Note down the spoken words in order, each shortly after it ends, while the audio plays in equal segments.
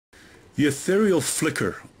The ethereal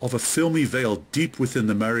flicker of a filmy veil deep within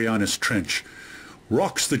the Marianas Trench,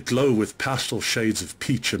 rocks that glow with pastel shades of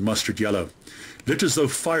peach and mustard yellow, lit as though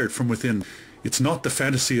fired from within. It's not the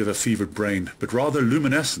fantasy of a fevered brain, but rather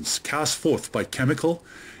luminescence cast forth by chemical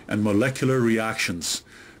and molecular reactions,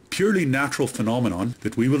 purely natural phenomenon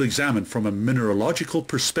that we will examine from a mineralogical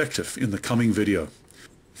perspective in the coming video.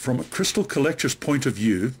 From a crystal collector's point of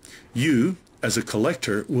view, you, as a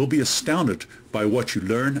collector, will be astounded by what you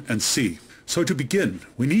learn and see. So to begin,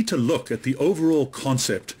 we need to look at the overall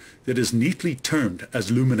concept that is neatly termed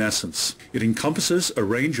as luminescence. It encompasses a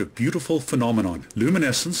range of beautiful phenomenon.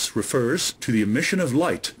 Luminescence refers to the emission of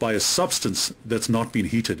light by a substance that's not been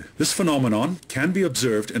heated. This phenomenon can be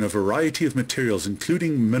observed in a variety of materials,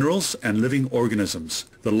 including minerals and living organisms.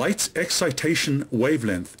 The light's excitation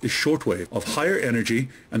wavelength is shortwave, of higher energy,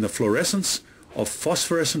 and the fluorescence of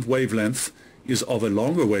phosphorescent wavelength is of a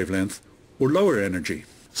longer wavelength or lower energy.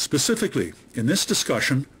 Specifically, in this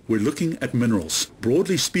discussion, we're looking at minerals.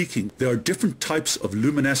 Broadly speaking, there are different types of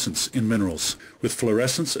luminescence in minerals, with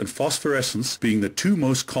fluorescence and phosphorescence being the two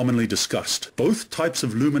most commonly discussed. Both types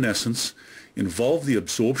of luminescence involve the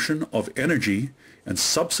absorption of energy and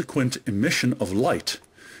subsequent emission of light,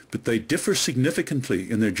 but they differ significantly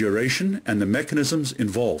in their duration and the mechanisms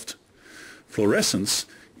involved. Fluorescence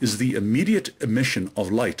is the immediate emission of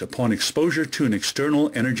light upon exposure to an external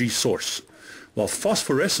energy source, while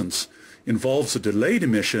phosphorescence involves a delayed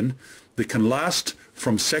emission that can last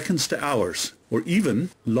from seconds to hours, or even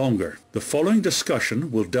longer. The following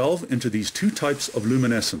discussion will delve into these two types of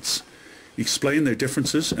luminescence, explain their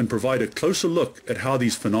differences, and provide a closer look at how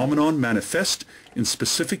these phenomena manifest in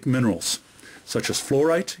specific minerals, such as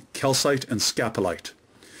fluorite, calcite, and scapolite.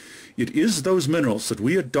 It is those minerals that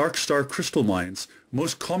we at Dark Star Crystal Mines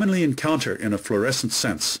most commonly encounter in a fluorescent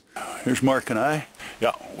sense. Here's Mark and I.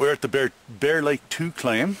 Yeah, we're at the Bear Lake 2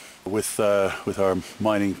 claim with our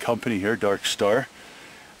mining company here, Dark Star.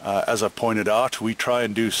 As I pointed out, we try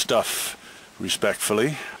and do stuff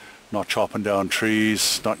respectfully, not chopping down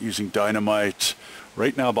trees, not using dynamite.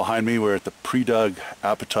 Right now behind me we're at the pre-dug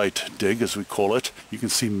apatite dig, as we call it. You can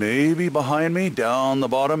see maybe behind me down the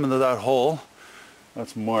bottom into that hole.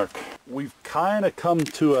 That's Mark. We've kind of come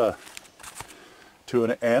to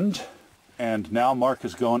an end, and now Mark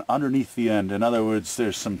is going underneath the end. In other words,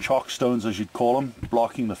 there's some chalk stones, as you'd call them,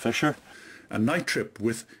 blocking the fissure. A night trip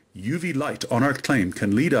with UV light on our claim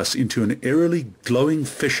can lead us into an eerily glowing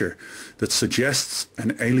fissure that suggests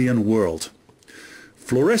an alien world.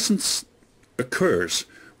 Fluorescence occurs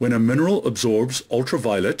when a mineral absorbs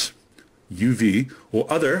ultraviolet, UV, or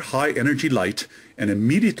other high energy light and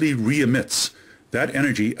immediately re-emits that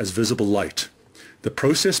energy as visible light. The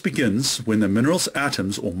process begins when the mineral's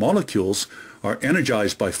atoms or molecules are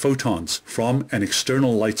energized by photons from an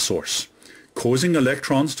external light source, causing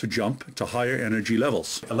electrons to jump to higher energy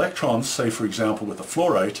levels. Electrons, say for example with the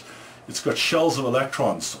fluorite, it's got shells of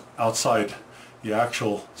electrons outside the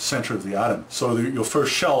actual center of the atom. So your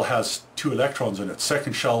first shell has 2 electrons in it,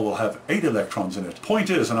 second shell will have 8 electrons in it. Point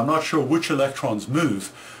is, and I'm not sure which electrons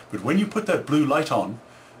move, but when you put that blue light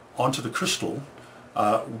onto the crystal,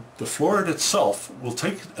 the fluoride itself will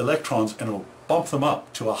take electrons and it will bump them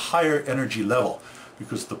up to a higher energy level,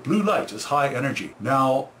 because the blue light is high energy.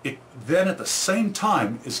 Now it then at the same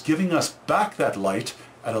time is giving us back that light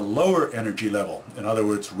at a lower energy level. In other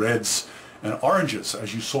words, reds and oranges,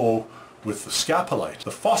 as you saw with the scapolite.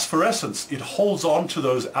 The phosphorescence, it holds on to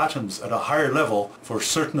those atoms at a higher level for a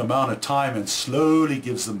certain amount of time and slowly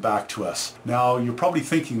gives them back to us. Now you're probably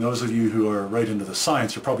thinking, those of you who are right into the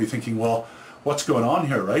science, you're probably thinking, well, what's going on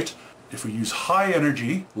here, right? If we use high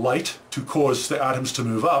energy light to cause the atoms to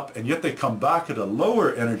move up, and yet they come back at a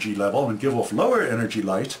lower energy level and give off lower energy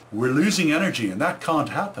light, we're losing energy, and that can't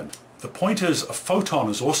happen. The point is, a photon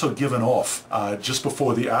is also given off just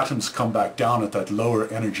before the atoms come back down at that lower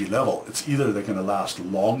energy level. It's either they're going to last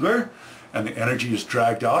longer and the energy is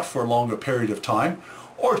dragged out for a longer period of time,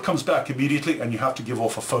 or it comes back immediately and you have to give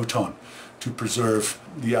off a photon to preserve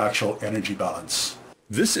the actual energy balance.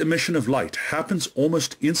 This emission of light happens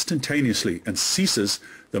almost instantaneously and ceases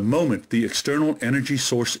the moment the external energy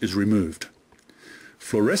source is removed.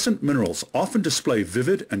 Fluorescent minerals often display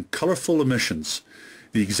vivid and colorful emissions.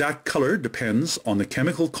 The exact color depends on the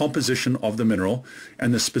chemical composition of the mineral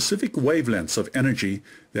and the specific wavelengths of energy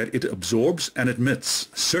that it absorbs and emits.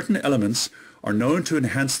 Certain elements are known to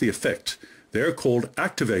enhance the effect. They are called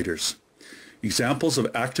activators. Examples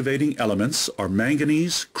of activating elements are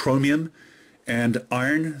manganese, chromium, and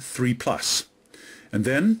iron 3+. And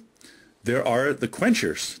then there are the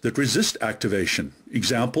quenchers that resist activation.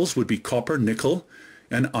 Examples would be copper, nickel,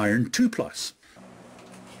 and iron 2+.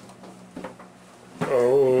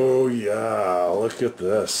 Oh yeah. look at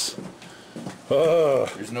this. Oh,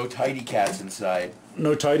 There's no tidy cats inside.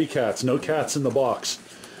 no tidy cats, no cats in the box.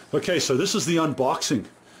 Okay, so this is the unboxing.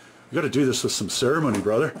 We got to do this with some ceremony,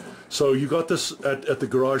 brother. So you got this at the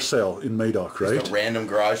garage sale in Madoc, right? It's a random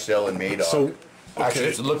garage sale in Madoc. So, actually,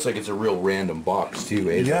 okay. it looks like it's a real random box too,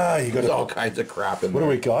 eh? Yeah, you got There's all kinds of crap in What there.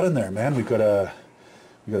 do we got in there, man? We got a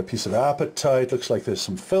piece of apatite. Looks like there's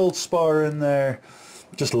some feldspar in there.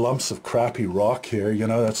 Just lumps of crappy rock here. You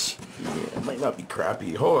know, that's Yeah, it might not be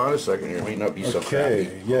crappy. Hold on a second here. It might not be so okay.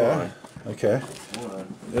 crappy. Yeah. Okay. Hold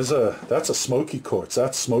on. That's a smoky quartz.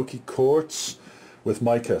 That's smoky quartz with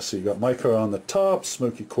mica. So you got mica on the top,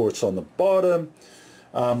 smoky quartz on the bottom.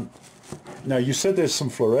 Now you said there's some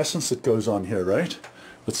fluorescence that goes on here, right?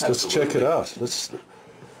 Let's check it out.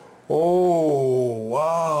 Oh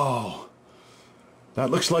wow, that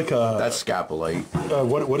looks like a. That's scapolite.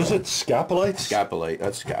 What is it? Scapolite? Scapolite.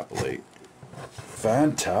 That's scapolite.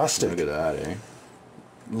 Fantastic. Look at that, eh?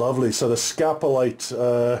 Lovely. So the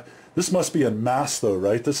scapolite. This must be in mass though,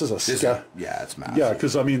 right? This is a Yeah, it's massive. Yeah,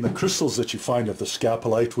 because I mean the crystals that you find of the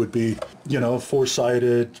scapolite would be, you know,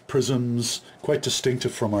 four-sided prisms, quite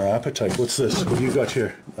distinctive from our apatite. What's this? What do you got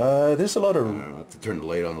here? There's a lot of... I'll have to turn the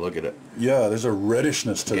light on and look at it. Yeah, there's a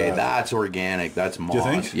reddishness to Okay, that. that's organic. That's moss. you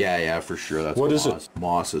think? Yeah, for sure. That's What moss. is it?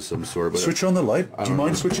 Moss of some sort. But Switch on the light. Do you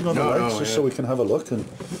mind switching on the lights just so we can have a look? And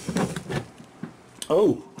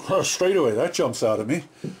oh, straight away, that jumps out at me.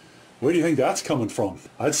 Where do you think that's coming from?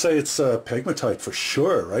 I'd say it's pegmatite for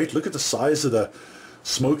sure, right? Look at the size of the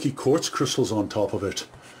smoky quartz crystals on top of it.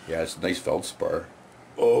 yeah, it's a nice feldspar.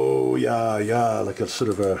 Oh, yeah, like a sort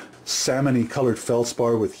of a salmony colored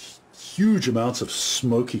feldspar with huge amounts of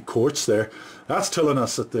smoky quartz there. That's telling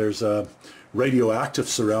us that there's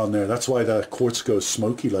radioactives around there. That's why the quartz goes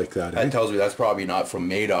smoky like that. That tells me that's probably not from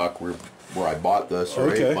Madoc where I bought this, right,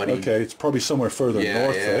 Okay, buddy? okay, it's probably somewhere further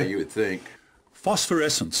north, Yeah, eh? you would think.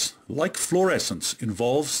 Phosphorescence, like fluorescence,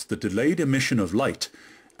 involves the delayed emission of light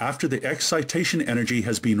after the excitation energy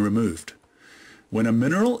has been removed. When a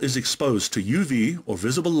mineral is exposed to UV or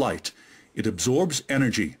visible light, it absorbs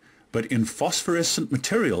energy, but in phosphorescent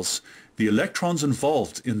materials, the electrons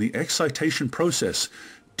involved in the excitation process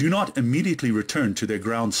do not immediately return to their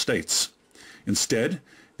ground states. Instead,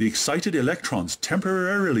 the excited electrons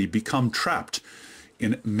temporarily become trapped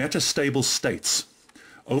in metastable states.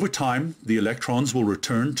 Over time, the electrons will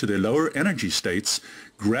return to their lower energy states,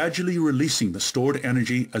 gradually releasing the stored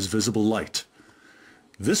energy as visible light.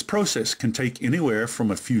 This process can take anywhere from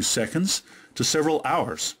a few seconds to several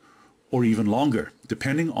hours, or even longer,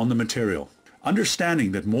 depending on the material.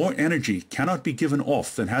 Understanding that more energy cannot be given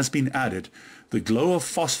off than has been added, the glow of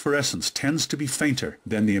phosphorescence tends to be fainter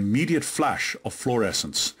than the immediate flash of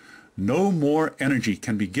fluorescence. No more energy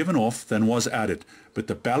can be given off than was added, but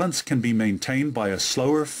the balance can be maintained by a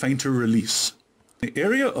slower, fainter release. In the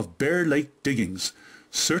area of Bear Lake diggings,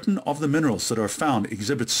 certain of the minerals that are found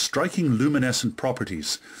exhibit striking luminescent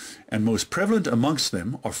properties, and most prevalent amongst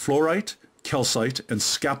them are fluorite, calcite, and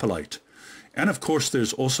scapolite. And of course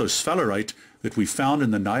there's also sphalerite that we found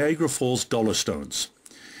in the Niagara Falls dollarstones.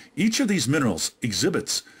 Each of these minerals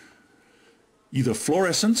exhibits either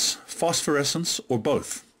fluorescence, phosphorescence, or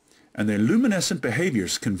both, and their luminescent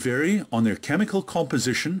behaviors can vary on their chemical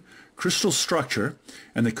composition, crystal structure,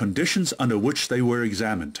 and the conditions under which they were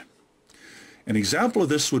examined. An example of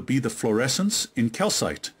this would be the fluorescence in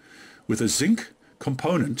calcite. With a zinc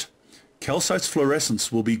component, calcite's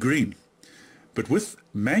fluorescence will be green, but with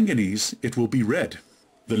manganese it will be red.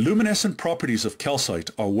 The luminescent properties of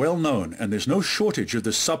calcite are well known, and there's no shortage of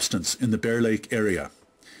this substance in the Bear Lake area.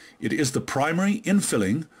 It is the primary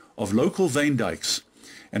infilling of local vein dikes,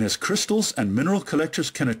 and as crystals and mineral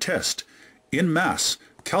collectors can attest, in mass,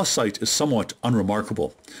 calcite is somewhat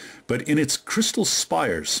unremarkable, but in its crystal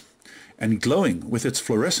spires and glowing with its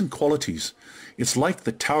fluorescent qualities, it's like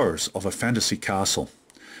the towers of a fantasy castle.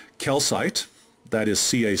 Calcite, that is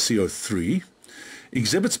CaCO3,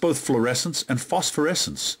 exhibits both fluorescence and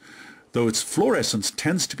phosphorescence, though its fluorescence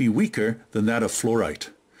tends to be weaker than that of fluorite.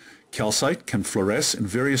 Calcite can fluoresce in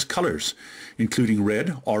various colors, including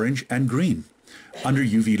red, orange, and green, under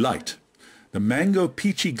UV light. The mango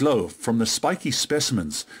peachy glow from the spiky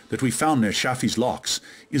specimens that we found near Shafi's locks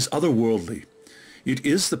is otherworldly. It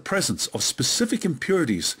is the presence of specific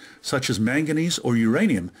impurities such as manganese or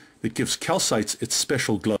uranium that gives calcites its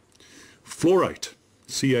special glow. Fluorite,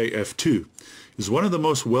 CaF2, is one of the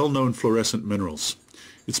most well-known fluorescent minerals.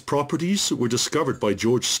 Its properties were discovered by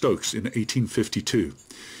George Stokes in 1852,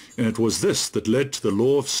 and it was this that led to the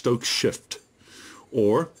law of Stokes' shift,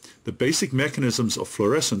 or the basic mechanisms of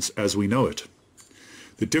fluorescence as we know it.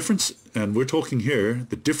 The difference, and we're talking here,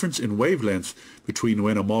 the difference in wavelength between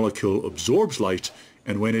when a molecule absorbs light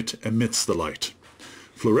and when it emits the light.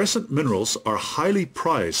 Fluorescent minerals are highly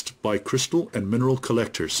prized by crystal and mineral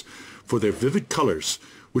collectors for their vivid colors,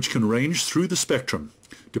 which can range through the spectrum,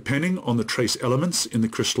 depending on the trace elements in the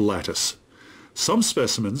crystal lattice. Some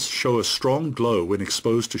specimens show a strong glow when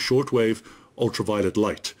exposed to shortwave ultraviolet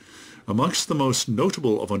light. Amongst the most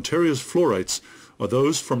notable of Ontario's fluorites are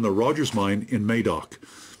those from the Rogers mine in Madoc.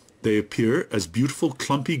 They appear as beautiful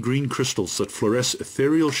clumpy green crystals that fluoresce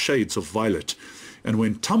ethereal shades of violet, and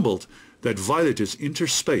when tumbled, that violet is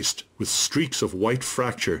interspaced with streaks of white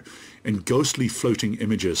fracture and ghostly floating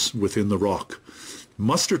images within the rock.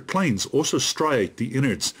 Mustard plains also striate the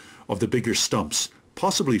innards of the bigger stumps,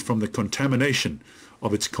 possibly from the contamination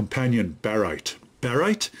of its companion barite.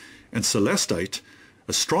 Barite and celestite,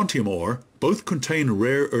 a strontium ore, both contain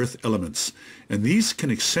rare earth elements, and these can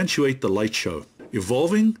accentuate the light show.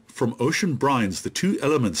 Evolving from ocean brines, the two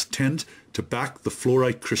elements tend to back the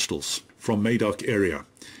fluorite crystals from Madoc area,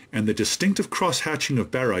 and the distinctive cross-hatching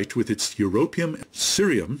of barite with its europium and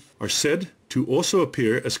cerium are said to also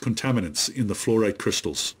appear as contaminants in the fluorite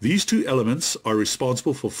crystals. These two elements are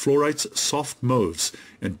responsible for fluorite's soft mauves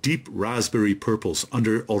and deep raspberry purples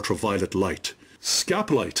under ultraviolet light.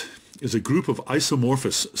 Scapolite is a group of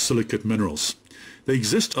isomorphous silicate minerals. They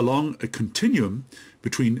exist along a continuum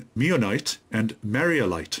between meonite and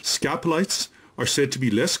mariolite. Scapolites are said to be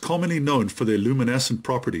less commonly known for their luminescent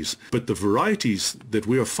properties, but the varieties that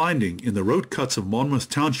we are finding in the road cuts of Monmouth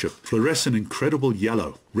Township fluoresce an incredible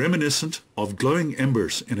yellow, reminiscent of glowing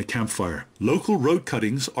embers in a campfire. Local road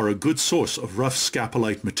cuttings are a good source of rough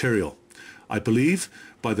scapolite material. I believe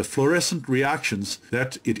by the fluorescent reactions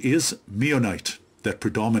that it is meonite that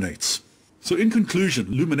predominates. So in conclusion,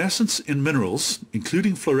 luminescence in minerals,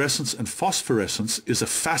 including fluorescence and phosphorescence, is a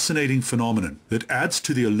fascinating phenomenon that adds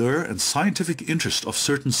to the allure and scientific interest of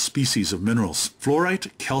certain species of minerals.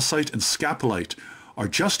 Fluorite, calcite, and scapolite are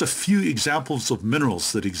just a few examples of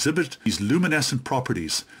minerals that exhibit these luminescent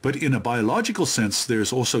properties, but in a biological sense there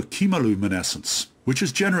is also chemoluminescence, which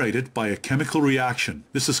is generated by a chemical reaction.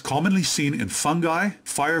 This is commonly seen in fungi,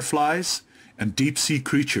 fireflies, and deep-sea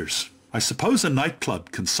creatures. I suppose a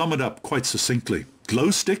nightclub can sum it up quite succinctly.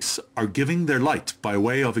 Glow sticks are giving their light by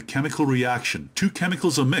way of a chemical reaction. Two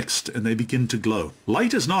chemicals are mixed and they begin to glow.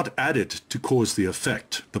 Light is not added to cause the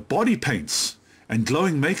effect. The body paints and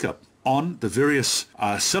glowing makeup on the various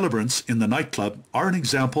celebrants in the nightclub are an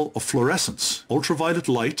example of fluorescence. Ultraviolet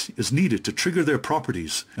light is needed to trigger their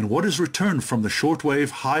properties, and what is returned from the shortwave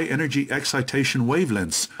high-energy excitation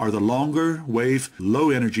wavelengths are the longer wave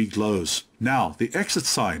low-energy glows. Now, the exit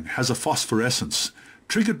sign has a phosphorescence.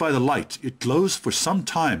 Triggered by the light, it glows for some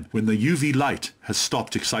time when the UV light has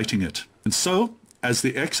stopped exciting it. And so, as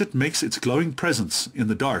the exit makes its glowing presence in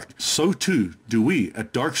the dark, so too do we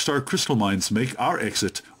at Dark Star Crystal Mines make our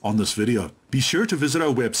exit on this video. Be sure to visit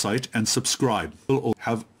our website and subscribe. We'll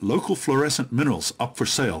have local fluorescent minerals up for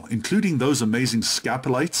sale, including those amazing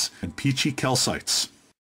scapolites and peachy calcites.